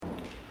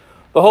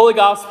The Holy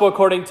Gospel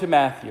according to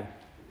Matthew.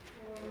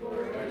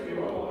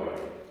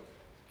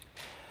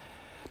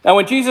 Now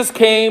when Jesus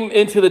came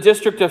into the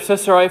district of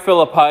Caesarea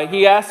Philippi,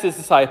 he asked his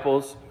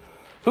disciples,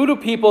 "Who do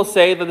people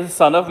say that the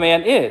Son of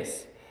Man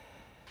is?"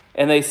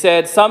 And they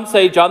said, "Some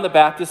say John the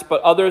Baptist,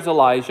 but others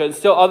Elijah, and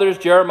still others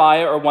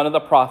Jeremiah or one of the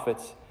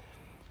prophets."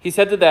 He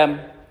said to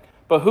them,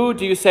 "But who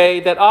do you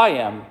say that I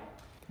am?"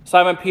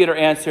 Simon Peter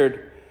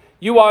answered,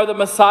 "You are the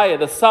Messiah,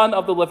 the Son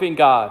of the living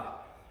God."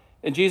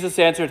 And Jesus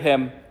answered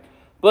him,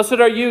 "Blessed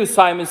are you,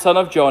 Simon, son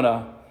of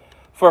Jonah,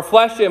 for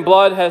flesh and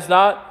blood has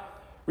not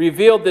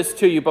revealed this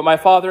to you, but my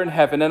Father in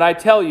heaven. And I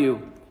tell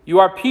you, you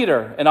are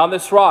Peter, and on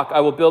this rock I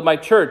will build my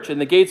church, and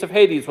the gates of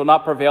Hades will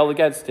not prevail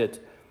against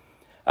it.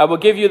 I will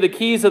give you the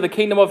keys of the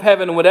kingdom of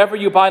heaven, and whatever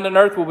you bind on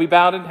earth will be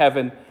bound in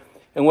heaven,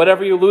 and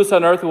whatever you loose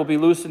on earth will be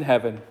loosed in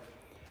heaven."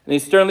 And he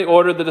sternly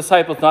ordered the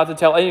disciples not to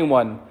tell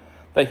anyone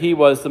that he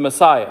was the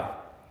Messiah.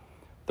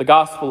 The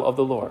gospel of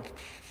the Lord.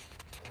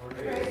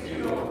 Praise to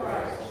you, O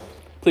Christ.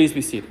 Please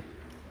be seated.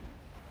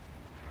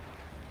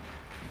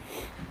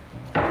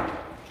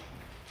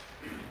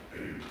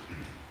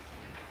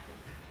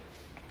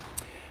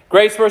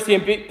 Grace, mercy,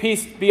 and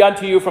peace be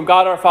unto you from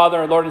God our Father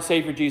and Lord and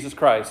Savior Jesus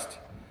Christ.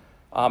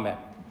 Amen.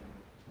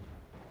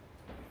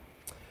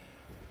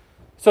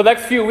 So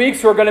next few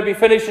weeks we're going to be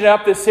finishing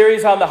up this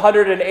series on the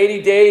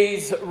 180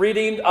 days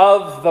reading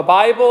of the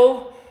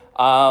Bible.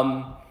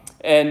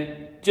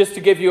 And just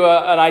to give you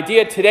an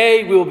idea,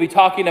 today we will be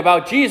talking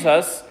about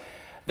Jesus,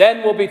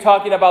 then we'll be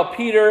talking about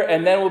Peter,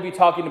 and then we'll be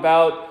talking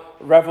about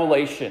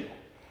Revelation.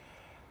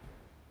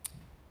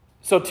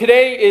 So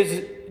today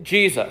is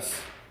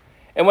Jesus.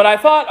 And when I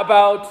thought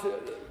about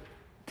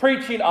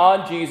preaching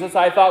on Jesus,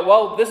 I thought,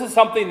 well, this is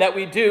something that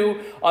we do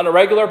on a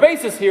regular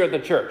basis here at the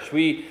church.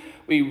 We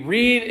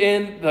read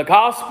in the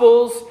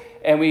Gospels,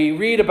 and we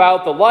read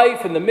about the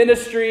life and the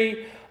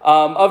ministry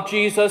of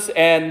Jesus,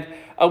 and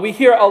we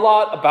hear a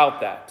lot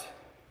about that.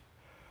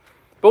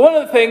 But one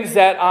of the things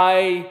that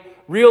I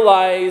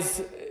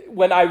realize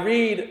when I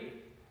read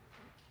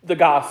the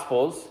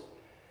Gospels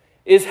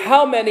is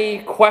how many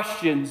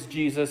questions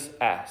Jesus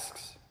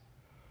asks.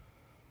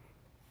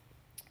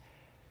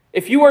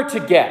 If you were to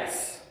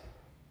guess,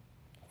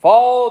 of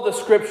all the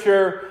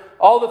scripture,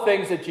 all the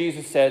things that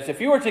Jesus says,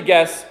 if you were to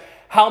guess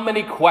how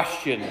many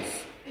questions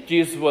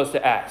Jesus was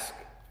to ask,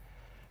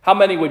 how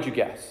many would you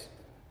guess?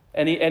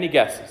 Any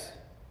guesses?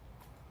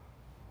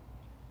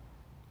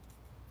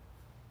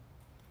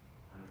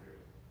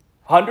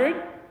 100?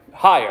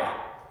 Higher.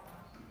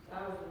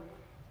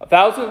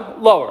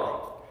 1,000? Lower.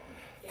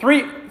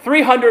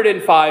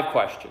 305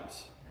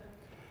 questions.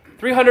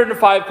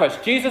 305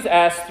 questions. Jesus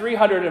asked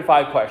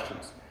 305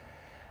 questions.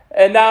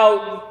 And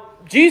now,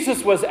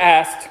 Jesus was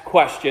asked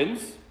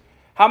questions.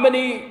 How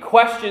many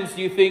questions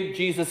do you think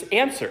Jesus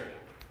answered?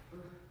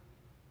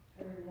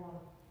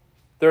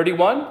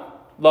 31?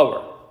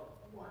 Lower.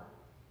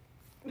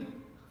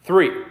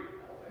 3.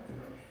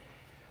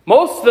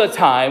 Most of the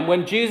time,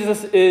 when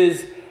Jesus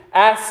is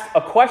asked a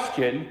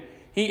question,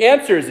 he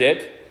answers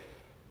it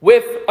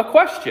with a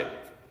question.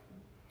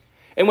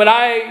 And when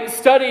I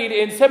studied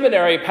in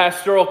seminary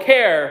pastoral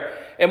care,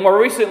 and more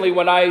recently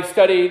when I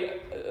studied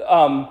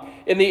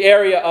in the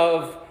area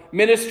of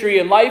ministry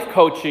and life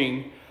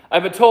coaching,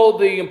 I've been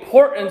told the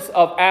importance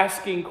of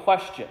asking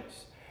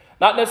questions.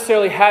 Not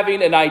necessarily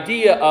having an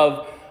idea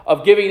of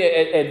giving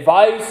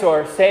advice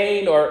or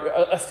saying or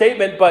a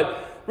statement, but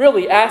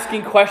really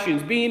asking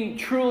questions, being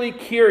truly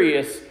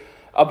curious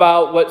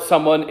about what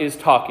someone is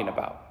talking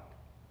about.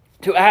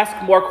 To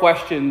ask more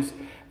questions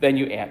than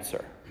you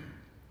answer.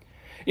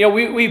 You know,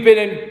 we've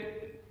been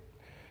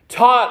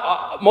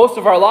taught most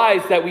of our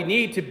lives that we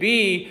need to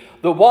be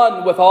the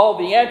one with all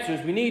the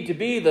answers. We need to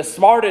be the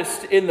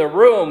smartest in the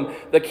room,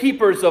 the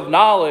keepers of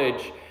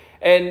knowledge.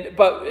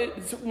 But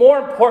it's more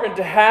important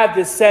to have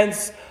this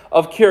sense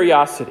of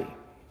curiosity.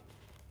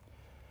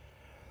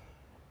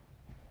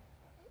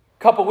 A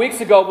couple weeks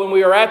ago when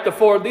we were at the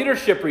Forward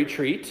Leadership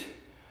Retreat,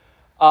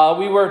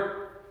 we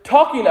were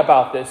talking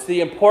about this,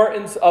 the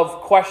importance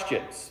of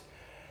questions,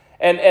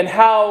 and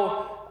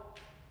how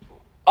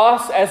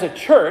us as a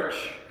church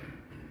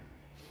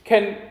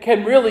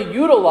can really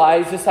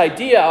utilize this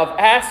idea of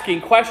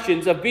asking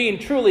questions, of being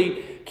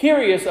truly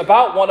curious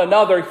about one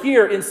another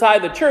here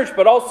inside the church,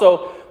 but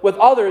also with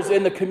others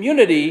in the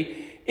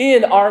community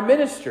in our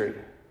ministry.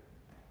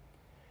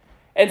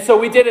 And so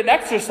we did an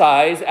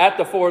exercise at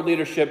the Forward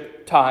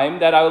Leadership time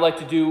that I would like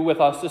to do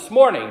with us this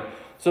morning.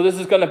 So this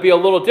is going to be a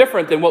little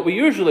different than what we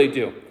usually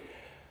do.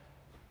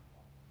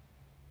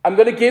 I'm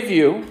going to give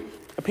you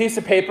a piece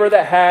of paper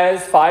that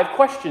has 5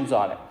 questions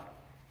on it.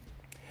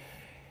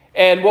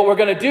 And what we're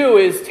going to do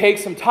is take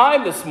some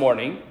time this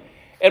morning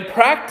and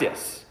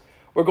practice.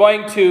 We're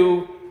going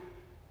to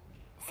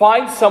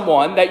find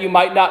someone that you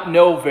might not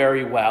know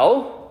very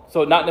well.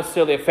 So not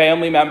necessarily a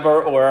family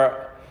member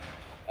or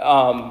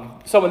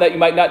someone that you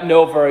might not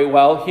know very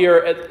well here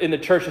in the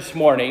church this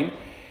morning.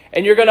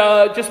 And you're going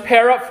to just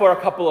pair up for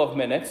a couple of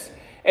minutes.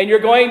 And you're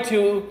going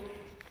to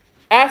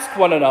ask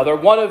one another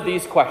one of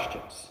these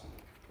questions.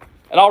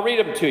 And I'll read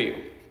them to you.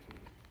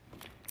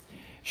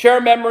 Share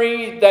a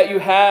memory that you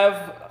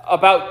have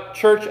about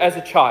church as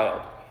a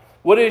child.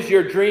 What is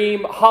your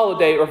dream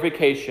holiday or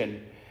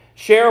vacation?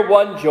 Share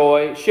one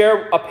joy,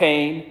 share a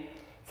pain,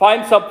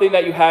 find something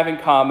that you have in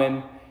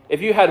common. If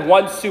you had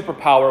one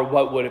superpower,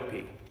 what would it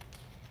be?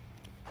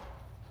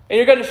 And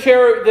you're going to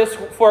share this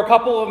for a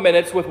couple of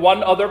minutes with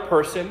one other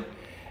person,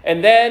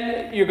 and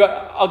then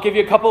I'll give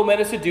you a couple of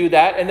minutes to do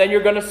that, and then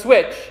you're going to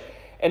switch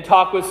and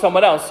talk with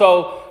someone else.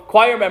 So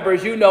choir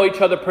members, you know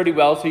each other pretty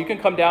well, so you can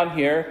come down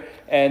here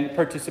and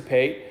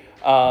participate.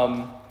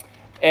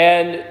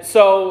 And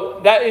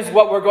so that is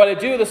what we're going to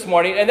do this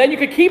morning. And then you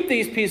could keep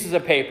these pieces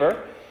of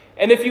paper,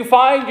 and if you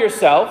find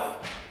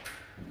yourself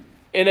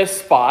in a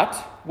spot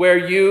where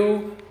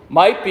you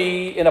might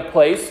be in a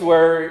place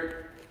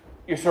where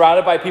you're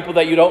surrounded by people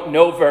that you don't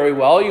know very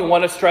well, you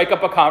want to strike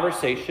up a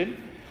conversation,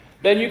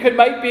 then you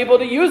might be able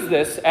to use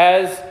this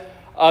as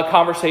a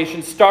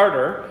conversation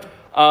starter.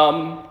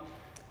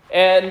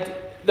 And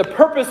the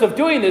purpose of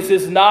doing this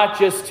is not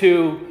just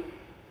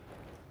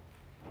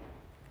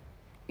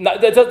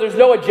there's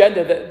no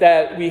agenda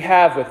that we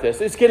have with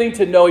this. It's getting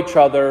to know each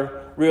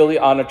other really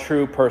on a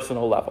true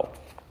personal level.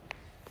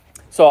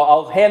 So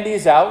I'll hand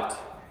these out,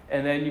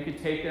 and then you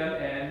can take them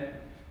and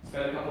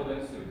spend a couple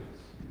minutes doing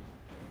this.